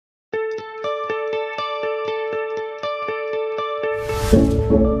Well,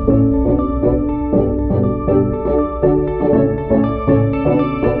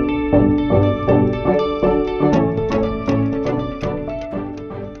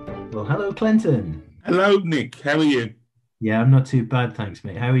 hello, Clenton. Hello, Nick. How are you? Yeah, I'm not too bad, thanks,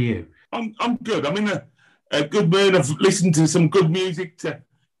 mate. How are you? I'm good. I'm in a good mood. I've listened to some good music to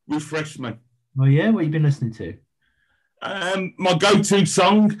refresh me. Oh, yeah, what you been listening to? My go-to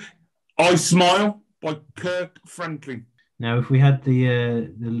song, "I Smile" by Kirk Franklin. Now, if we had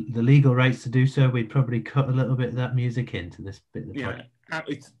the legal rights to do so, we'd probably cut a little bit of that music into this bit of the Yeah,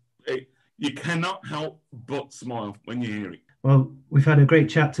 podcast. you cannot help but smile when you hear it. Well, we've had a great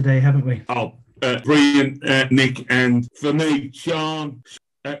chat today, haven't we? Oh, brilliant, Nick. And for me, Sean,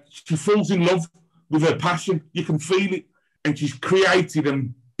 she falls in love with her passion. You can feel it, and she's created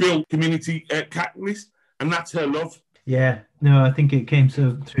and built community catalyst, and that's her love. Yeah, no, I think it came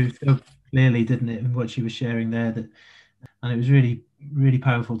through so clearly, didn't it, in what she was sharing there, and it was really, really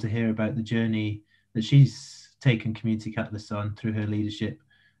powerful to hear about the journey that she's taken Community Catalyst on through her leadership,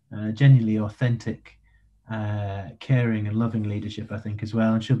 genuinely authentic, caring and loving leadership, I think, as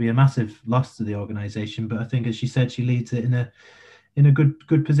well. And she'll be a massive loss to the organization, but I think, as she said, she leads it in a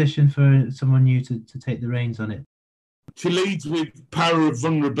good position for someone new to take the reins on it. She leads with power of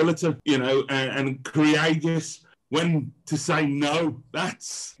vulnerability, and courageous when to say no. That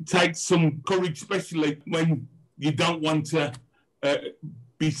takes some courage, especially when you don't want to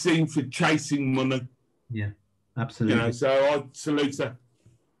be seen for chasing money. Yeah, absolutely. So I salute her.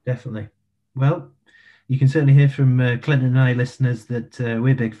 Definitely. Well, you can certainly hear from Clinton and I listeners that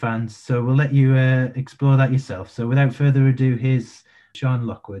we're big fans, so we'll let you explore that yourself. So without further ado, here's Sian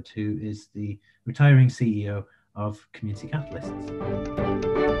Lockwood, who is the retiring CEO of Community Catalysts.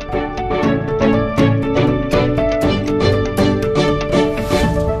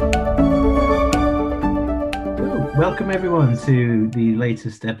 Welcome everyone to the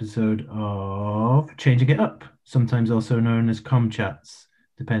latest episode of Changing It Up, sometimes also known as Com Chats,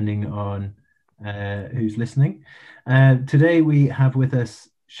 depending on who's listening. Today we have with us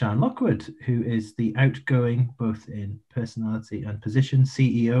Sian Lockwood, who is the outgoing, both in personality and position,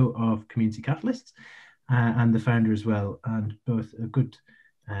 CEO of Community Catalysts, and the founder as well, and both a good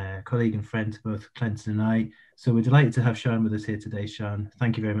colleague and friend to both Clenton and I. So we're delighted to have Sian with us here today. Sian,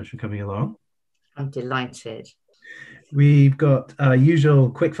 thank you very much for coming along. I'm delighted. We've got our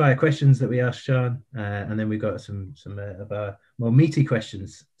usual quickfire questions that we ask Sian, and then we've got some of our more meaty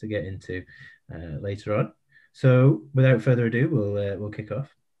questions to get into later on. So without further ado, we'll kick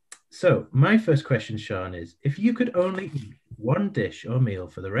off. So my first question, Sian, is if you could only eat one dish or meal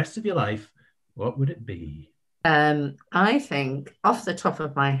for the rest of your life, what would it be? I think off the top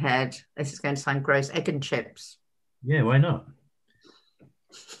of my head, this is going to sound gross, egg and chips. Yeah, why not?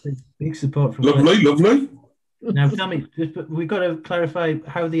 Big support from lovely. Now, tell me, we've got to clarify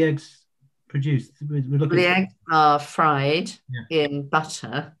how the eggs produced. The eggs are fried in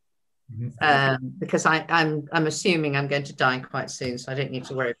butter, because I'm assuming I'm going to die quite soon, so I don't need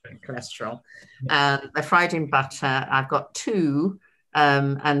to worry about cholesterol. They're fried in butter. I've got two,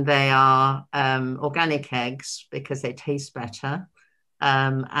 and they are organic eggs because they taste better.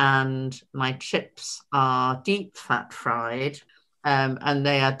 And my chips are deep fat fried. And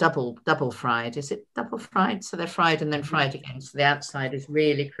they are double fried. Is it double fried? So they're fried and then fried again. So the outside is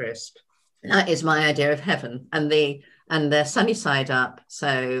really crisp. That is my idea of heaven. And they're sunny side up.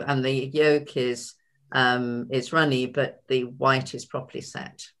 So, and the yolk is runny, but the white is properly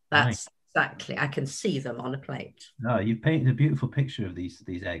set. That's exactly. I can see them on a plate. Oh, you've painted a beautiful picture of these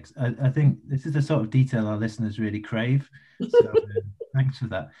eggs. I think this is the sort of detail our listeners really crave. So thanks for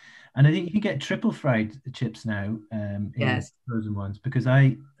that. And I think you can get triple fried chips now in frozen ones, because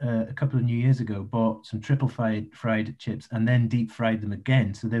I, a couple of New Years ago, bought some triple fried chips and then deep fried them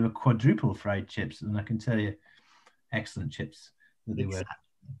again. So they were quadruple fried chips. And I can tell you, excellent chips that they were.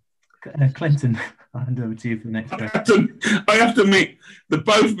 Clenton, I'll hand over to you for the next question. I have to admit that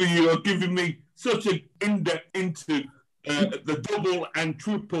both of you are giving me such an in-depth into the double and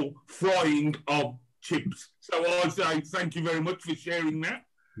triple frying of chips. So I say thank you very much for sharing that.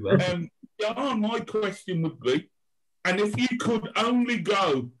 My question would be, and if you could only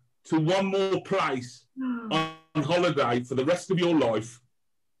go to one more place on holiday for the rest of your life,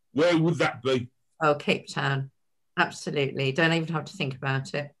 where would that be? Oh, Cape Town. Absolutely. Don't even have to think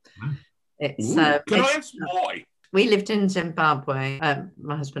about it. It's. Can I ask why? We lived in Zimbabwe,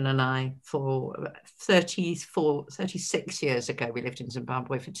 my husband and I, for 36 years ago. We lived in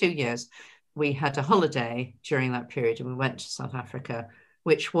Zimbabwe for 2 years. We had a holiday during that period and we went to South Africa,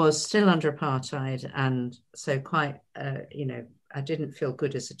 which was still under apartheid, and so quite, didn't feel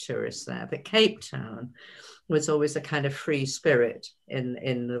good as a tourist there. But Cape Town was always a kind of free spirit in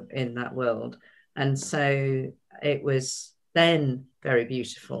that world, and so it was then very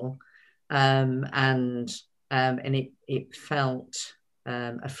beautiful, and it felt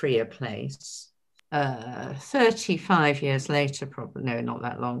a freer place. 35 years later, probably, no, not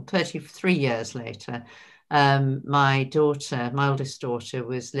that long, 33 years later, my oldest daughter,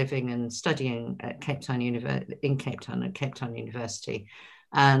 was living and studying at Cape Town at Cape Town University,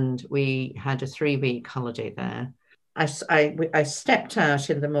 and we had a 3-week holiday there. I stepped out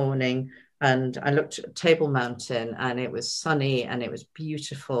in the morning and I looked at Table Mountain, and it was sunny and it was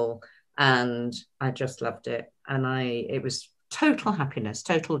beautiful, and I just loved it. And it was total happiness,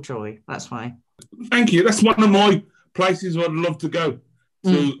 total joy. That's why. Thank you. That's one of my places I'd love to go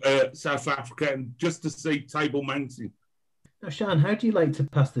to, South Africa, and just to see Table Mountain. Now, Sian, how do you like to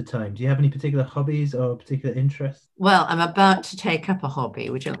pass the time? Do you have any particular hobbies or particular interests? Well, I'm about to take up a hobby.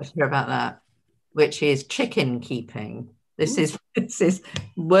 Would you like to hear about that? Which is chicken keeping. This is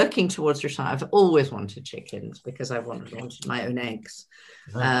working towards retirement. I've always wanted chickens because I wanted my own eggs.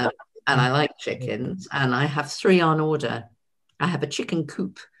 And I like chickens, and I have 3 on order. I have a chicken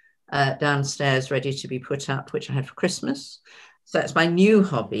coop downstairs ready to be put up, which I had for Christmas. So that's my new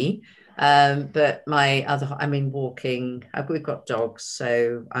hobby. But my other, walking. We've got dogs,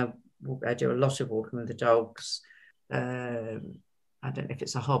 so I do a lot of walking with the dogs. I don't know if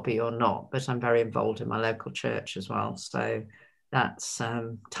it's a hobby or not, but I'm very involved in my local church as well. So that's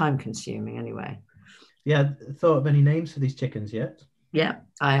time consuming anyway. Yeah, thought of any names for these chickens yet? Yeah,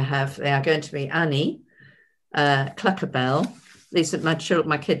 I have. They are going to be Annie, Cluckerbell. These are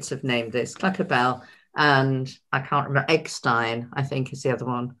my kids have named this Cluckerbell, and I can't remember, Eggstein, I think is the other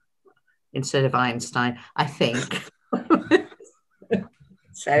one, instead of Einstein, I think.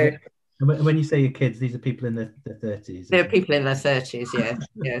 So when you say your kids, these are people in their 30s? They're people in their 30s, yes.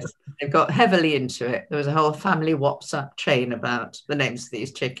 Yes. They've got heavily into it. There was a whole family WhatsApp chain about the names of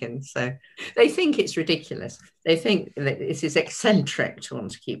these chickens. So they think it's ridiculous. They think that this is eccentric to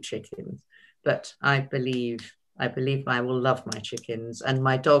want to keep chickens. But I believe I will love my chickens, and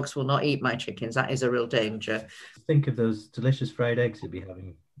my dogs will not eat my chickens. That is a real danger. Think of those delicious fried eggs you'll be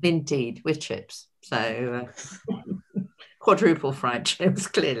having. Indeed, with chips. So quadruple fried chips,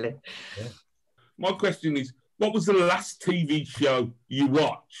 clearly. Yeah. My question is, what was the last TV show you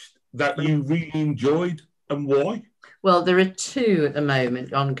watched that you really enjoyed, and why? Well, there are 2 at the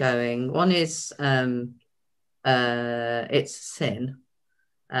moment ongoing. One is it's Sin,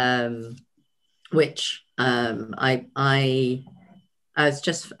 which I was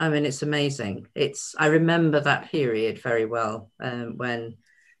just, it's amazing. I remember that period very well, when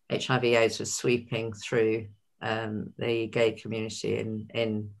HIV/AIDS was sweeping through the gay community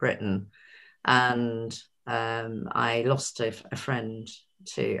in Britain, and I lost a friend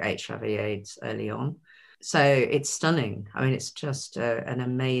to HIV/AIDS early on. So it's stunning. It's just an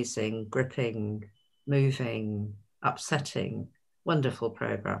amazing, gripping, moving, upsetting, wonderful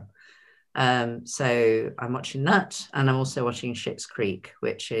program. So I'm watching that, and I'm also watching Schitt's Creek,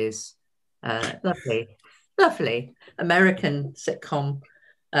 which is lovely American sitcom,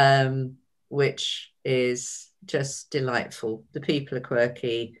 which is just delightful. The people are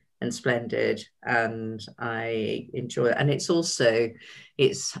quirky and splendid, and I enjoy it. And it's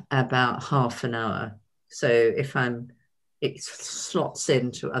about half an hour, so it slots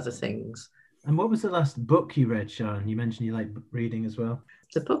into other things. And what was the last book you read, Sian? You mentioned you like reading as well.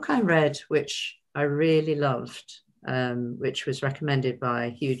 The book I read, which I really loved, which was recommended by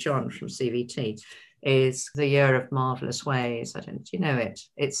Hugh John from CVT, is The Year of Marvellous Ways. Do you know it?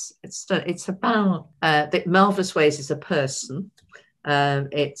 It's about Marvellous Ways is a person.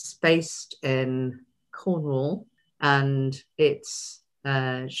 It's based in Cornwall, and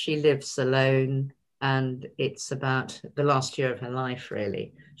she lives alone, and it's about the last year of her life,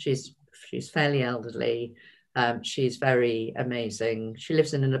 really. She's fairly elderly. She's very amazing. She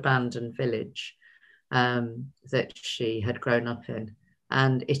lives in an abandoned village that she had grown up in.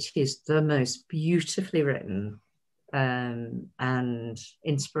 And it is the most beautifully written and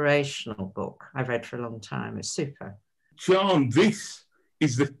inspirational book I've read for a long time. It's super. Sian, this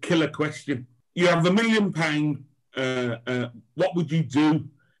is the killer question. You have £1 million. What would you do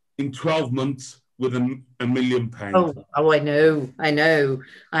in 12 months with £1 million? Oh, I know.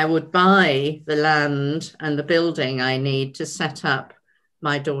 I would buy the land and the building I need to set up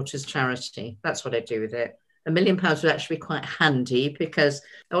my daughter's charity. That's what I'd do with it. £1 million would actually be quite handy, because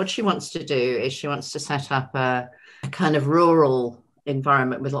what she wants to do is she wants to set up a kind of rural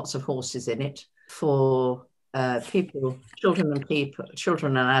environment with lots of horses in it for children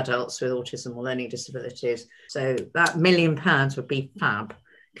and adults with autism or learning disabilities. So that £1 million would be fab,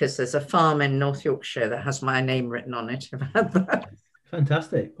 because there's a farm in North Yorkshire that has my name written on it.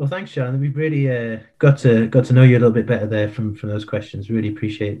 Fantastic. Well, thanks, Sharon. We've really got to know you a little bit better there from those questions. Really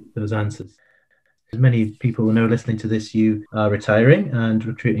appreciate those answers. As many people will know listening to this, you are retiring and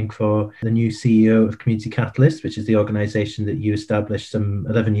recruiting for the new CEO of Community Catalyst, which is the organisation that you established some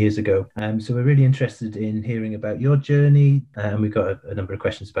 11 years ago. So we're really interested in hearing about your journey, and we've got a number of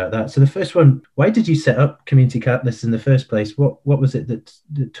questions about that. So the first one, why did you set up Community Catalyst in the first place? What was it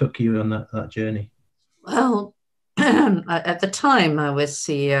that took you on that journey? Well, at the time, I was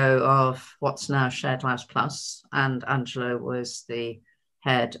CEO of what's now Shared Lives Plus, and Angela was the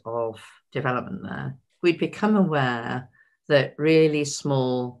head of development there. We'd become aware that really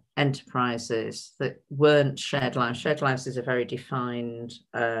small enterprises that weren't shared lives is a very defined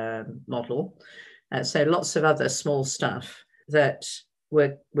model. So lots of other small stuff that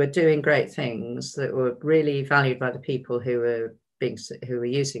were doing great things that were really valued by the people who were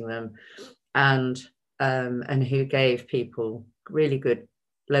using them, and who gave people really good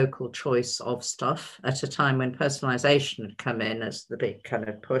local choice of stuff at a time when personalisation had come in as the big kind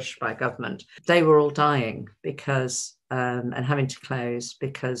of push by government. They were all dying because and having to close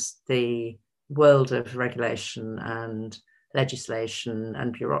because the world of regulation and legislation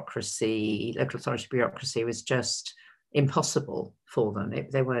and bureaucracy, local authority bureaucracy, was just impossible for them.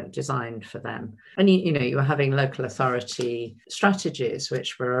 They weren't designed for them. And you were having local authority strategies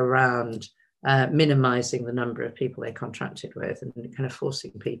which were around minimizing the number of people they contracted with and kind of forcing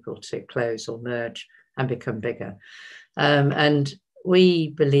people to close or merge and become bigger. And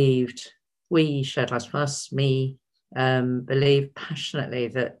we Shared Lives Plus, believed passionately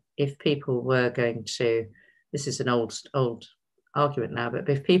that if people were going to, this is an old argument now, but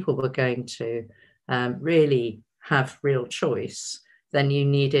if people were going to really have real choice, then you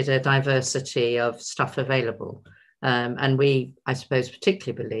needed a diversity of stuff available. And we, I suppose,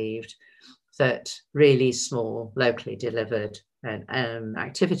 particularly believed that really small, locally delivered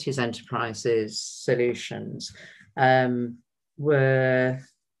activities, enterprises, solutions were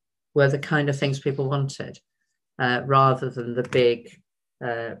the kind of things people wanted, rather than the big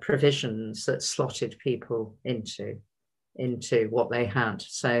provisions that slotted people into what they had.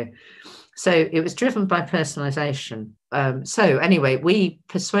 So it was driven by personalisation. So anyway, we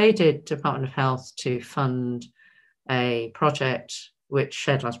persuaded Department of Health to fund a project which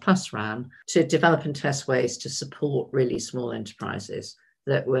Shared Lives Plus ran, to develop and test ways to support really small enterprises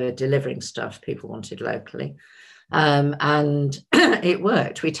that were delivering stuff people wanted locally. And it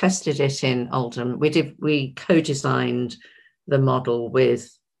worked. We tested it in Oldham. We co-designed the model with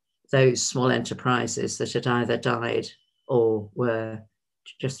those small enterprises that had either died or were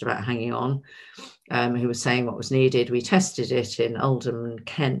just about hanging on, who were saying what was needed. We tested it in Oldham and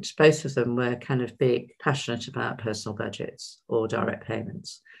Kent. Both of them were kind of big, passionate about personal budgets or direct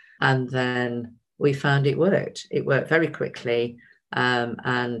payments. And then we found it worked. It worked very quickly,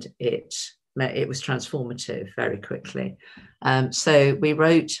 and it was transformative very quickly. So we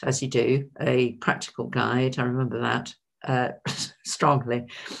wrote, as you do, a practical guide. I remember that strongly.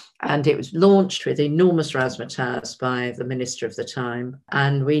 And it was launched with enormous razzmatazz by the minister of the time.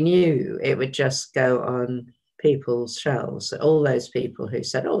 And we knew it would just go on people's shelves. All those people who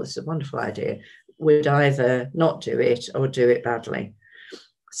said, oh, this is a wonderful idea, would either not do it or do it badly.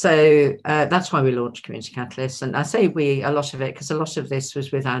 So that's why we launched Community Catalyst. And I say a lot of it, because a lot of this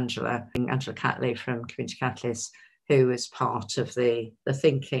was with Angela Catley from Community Catalyst, who was part of the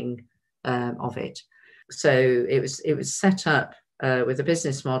thinking of it. So it was set up with a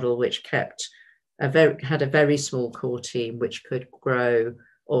business model which had a very small core team, which could grow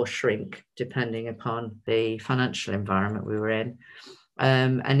or shrink depending upon the financial environment we were in.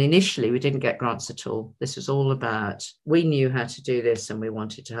 And initially we didn't get grants at all. This was all about, we knew how to do this and we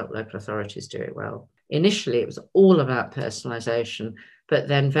wanted to help local authorities do it well. Initially it was all about personalisation, but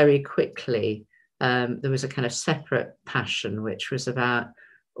then very quickly there was a kind of separate passion, which was about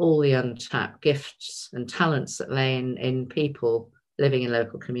all the untapped gifts and talents that lay in people living in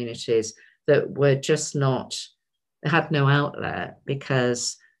local communities that were just had no outlet,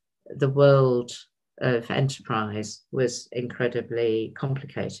 because the world of enterprise was incredibly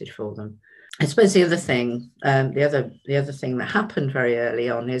complicated for them. I suppose the other thing that happened very early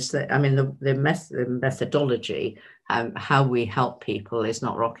on is that, I mean, the methodology, how we help people, is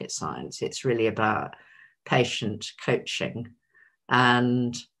not rocket science. It's really about patient coaching,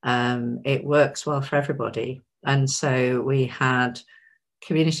 and it works well for everybody. And so we had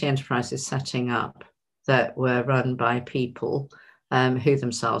community enterprises setting up that were run by people who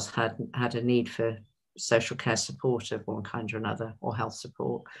themselves had a need for social care support of one kind or another, or health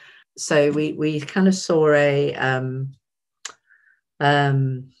support. So we kind of saw a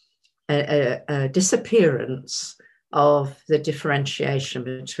disappearance of the differentiation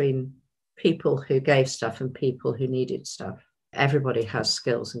between people who gave stuff and people who needed stuff. Everybody has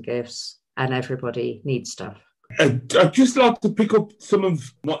skills and gifts, and everybody needs stuff. I'd just like to pick up some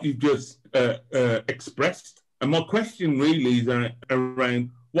of what you've just expressed. And my question really is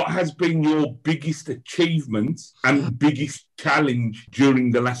around what has been your biggest achievement and biggest challenge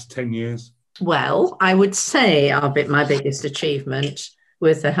during the last 10 years? Well, I would say my biggest achievement,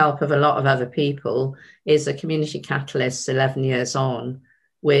 with the help of a lot of other people, is a Community Catalyst 11 years on,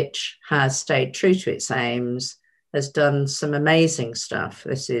 which has stayed true to its aims, has done some amazing stuff.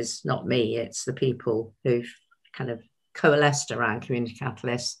 This is not me, it's the people who've kind of coalesced around Community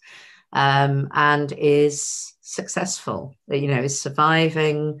Catalyst, and is successful, is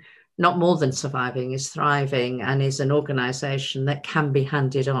surviving, not more than surviving, is thriving, and is an organisation that can be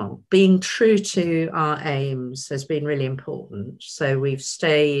handed on. Being true to our aims has been really important. So we've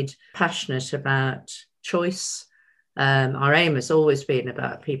stayed passionate about choice. Our aim has always been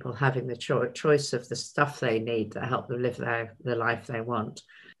about people having the choice of the stuff they need that help them live the life they want.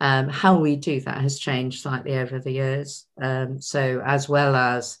 How we do that has changed slightly over the years. So as well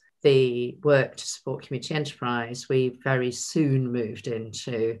as the work to support community enterprise, we very soon moved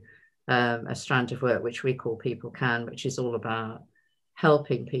into a strand of work which we call People Can, which is all about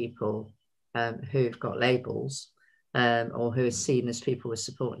helping people who've got labels or who are seen as people with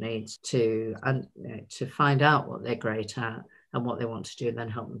support needs to find out what they're great at and what they want to do, and then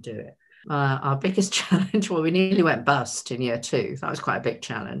help them do it. Our biggest challenge, well, we nearly went bust in year 2. That was quite a big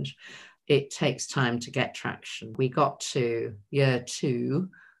challenge. It takes time to get traction. We got to year 2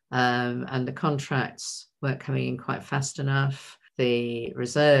 and the contracts weren't coming in quite fast enough. The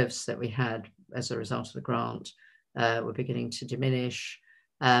reserves that we had as a result of the grant were beginning to diminish.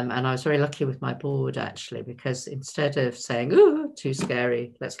 And I was very lucky with my board, actually, because instead of saying, "Ooh, too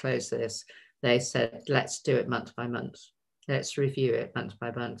scary, let's close this," they said, "Let's do it month by month. Let's review it month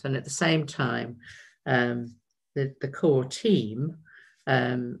by month." And at the same time, the core team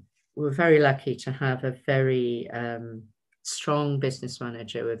were very lucky to have a very strong business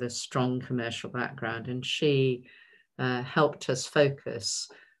manager with a strong commercial background. And she helped us focus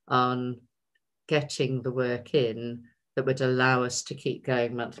on getting the work in that would allow us to keep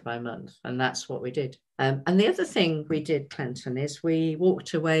going month by month. And that's what we did. And the other thing we did, Clenton, is we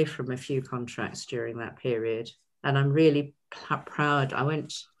walked away from a few contracts during that period. And I'm really proud. I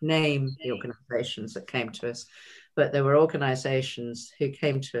won't name the organisations that came to us, but there were organisations who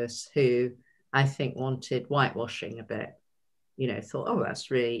came to us who I think wanted whitewashing a bit. Thought, oh, that's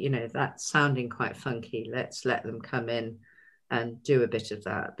really, that's sounding quite funky. Let's let them come in and do a bit of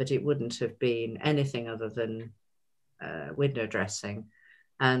that. But it wouldn't have been anything other than window dressing.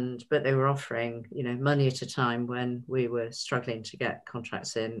 But they were offering, money at a time when we were struggling to get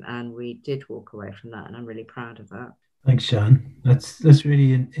contracts in, and we did walk away from that. And I'm really proud of that. Thanks, Sian. That's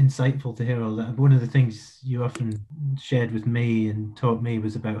really insightful to hear all that. One of the things you often shared with me and taught me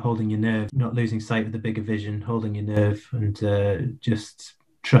was about holding your nerve, not losing sight of the bigger vision, holding your nerve, and just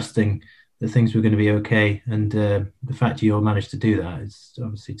trusting that things were going to be okay. And the fact you all managed to do that is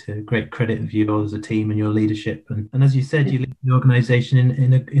obviously to great credit of you all as a team and your leadership. And as you said, you leave the organisation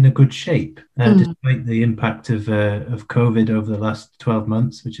in a good shape, despite the impact of COVID over the last 12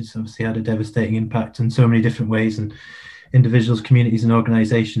 months, which has obviously had a devastating impact in so many different ways, and individuals, communities and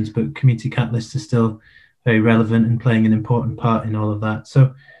organisations. But Community Catalyst is still very relevant and playing an important part in all of that.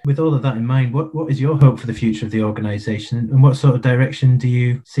 So with all of that in mind, what is your hope for the future of the organisation, and what sort of direction do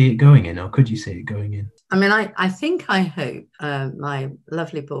you see it going in, or could you see it going in? I mean, I hope my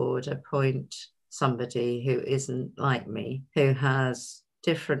lovely board appoint somebody who isn't like me, who has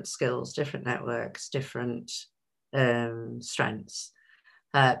different skills, different networks, different strengths,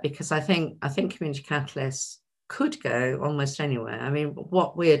 because I think Community Catalyst could go almost anywhere. I mean,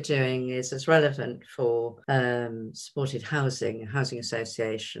 what we're doing is as relevant for supported housing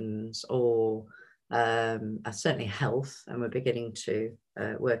associations, or certainly health, and we're beginning to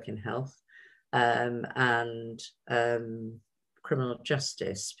work in health, and criminal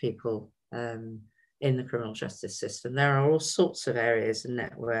justice people in the criminal justice system. There are all sorts of areas and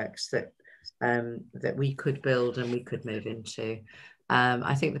networks that we could build and we could move into.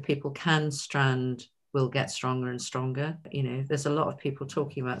 I think the People Can strand will get stronger and stronger. There's a lot of people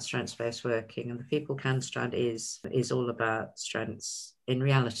talking about strengths-based working, and the People Can strand is all about strengths in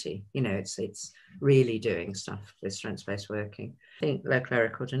reality. You know, it's really doing stuff with strengths-based working. I think local area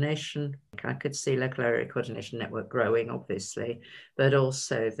coordination, I could see local area coordination network growing, obviously, but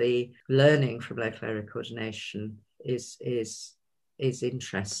also the learning from local area coordination is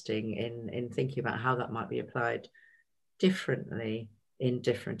interesting in thinking about how that might be applied differently in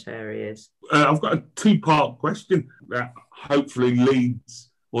different areas. I've got a two-part question that hopefully leads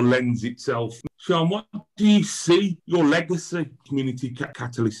or lends itself. Sian, what do you see your legacy, community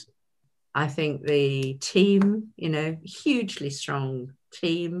catalyst? I think the team, you know, hugely strong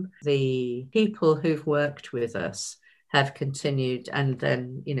team. The people who've worked with us have continued and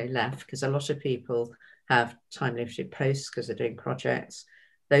then, you know, left, because a lot of people have time limited posts because they're doing projects.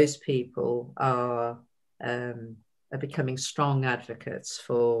 Those people are becoming strong advocates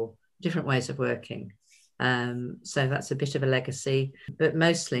for different ways of working. So that's a bit of a legacy, but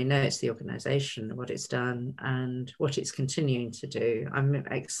mostly, no, it's the organisation, what it's done and what it's continuing to do. I'm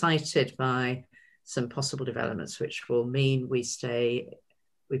excited by some possible developments which will mean we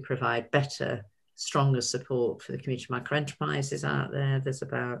provide better, stronger support for the community microenterprises out there. There's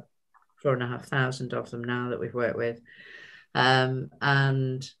about 4,500 of them now that we've worked with.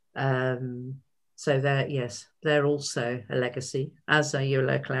 So they're also a legacy, as are your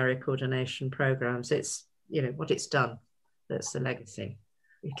local area coordination programs. It's, you know, what it's done, that's the legacy.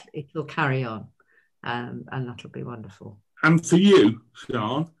 It will carry on, and that'll be wonderful. And for you,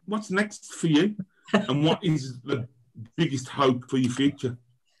 Sian, what's next for you? And what is the biggest hope for your future?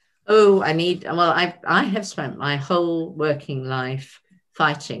 Oh, I have spent my whole working life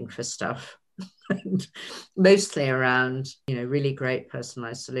fighting for stuff, mostly around, you know, really great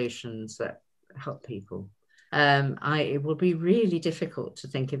personalised solutions that help people. It will be really difficult to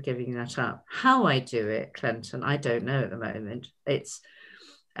think of giving that up. How I do it, Clenton, I don't know at the moment. It's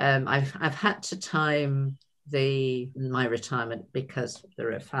I've had to time my retirement because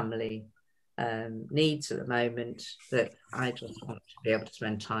there are family needs at the moment that I just want to be able to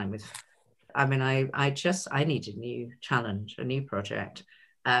spend time with. I mean, I need a new challenge, a new project.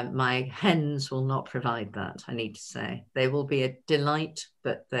 My hens will not provide that, I need to say. They will be a delight,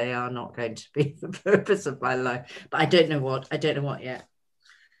 but they are not going to be the purpose of my life. But I don't know what yet.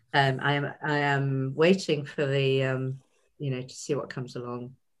 I am waiting for the, to see what comes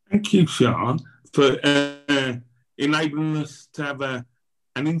along. Thank you, Sian, for enabling us to have an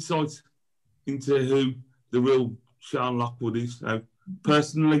insight into who the real Sian Lockwood is. So,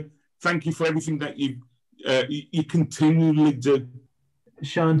 personally, thank you for everything that you continually do.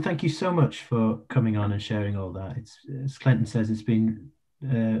 Sian, thank you so much for coming on and sharing all that. It's, as Clenton says, it's been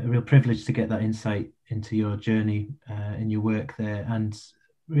a real privilege to get that insight into your journey and your work there, and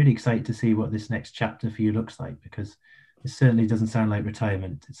really excited to see what this next chapter for you looks like, because it certainly doesn't sound like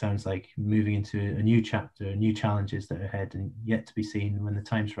retirement. It sounds like moving into a new chapter, new challenges that are ahead and yet to be seen. When the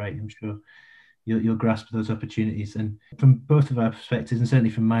time's right, I'm sure you'll grasp those opportunities. And from both of our perspectives, and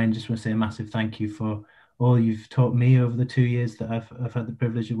certainly from mine, just want to say a massive thank you for all you've taught me over the 2 years that I've had the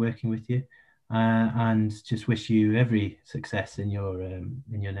privilege of working with you, and just wish you every success in your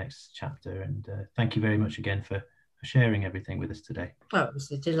next chapter. And thank you very much again for sharing everything with us today. Oh, it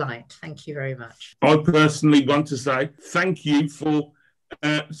was a delight. Thank you very much. I personally want to say thank you for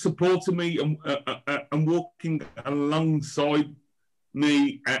supporting me and walking alongside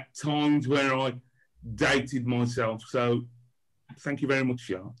me at times where I doubted myself. So thank you very much,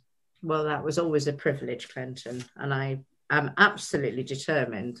 Sian. Well, that was always a privilege, Clenton, and I am absolutely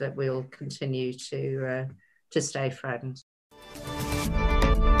determined that we'll continue to stay friends.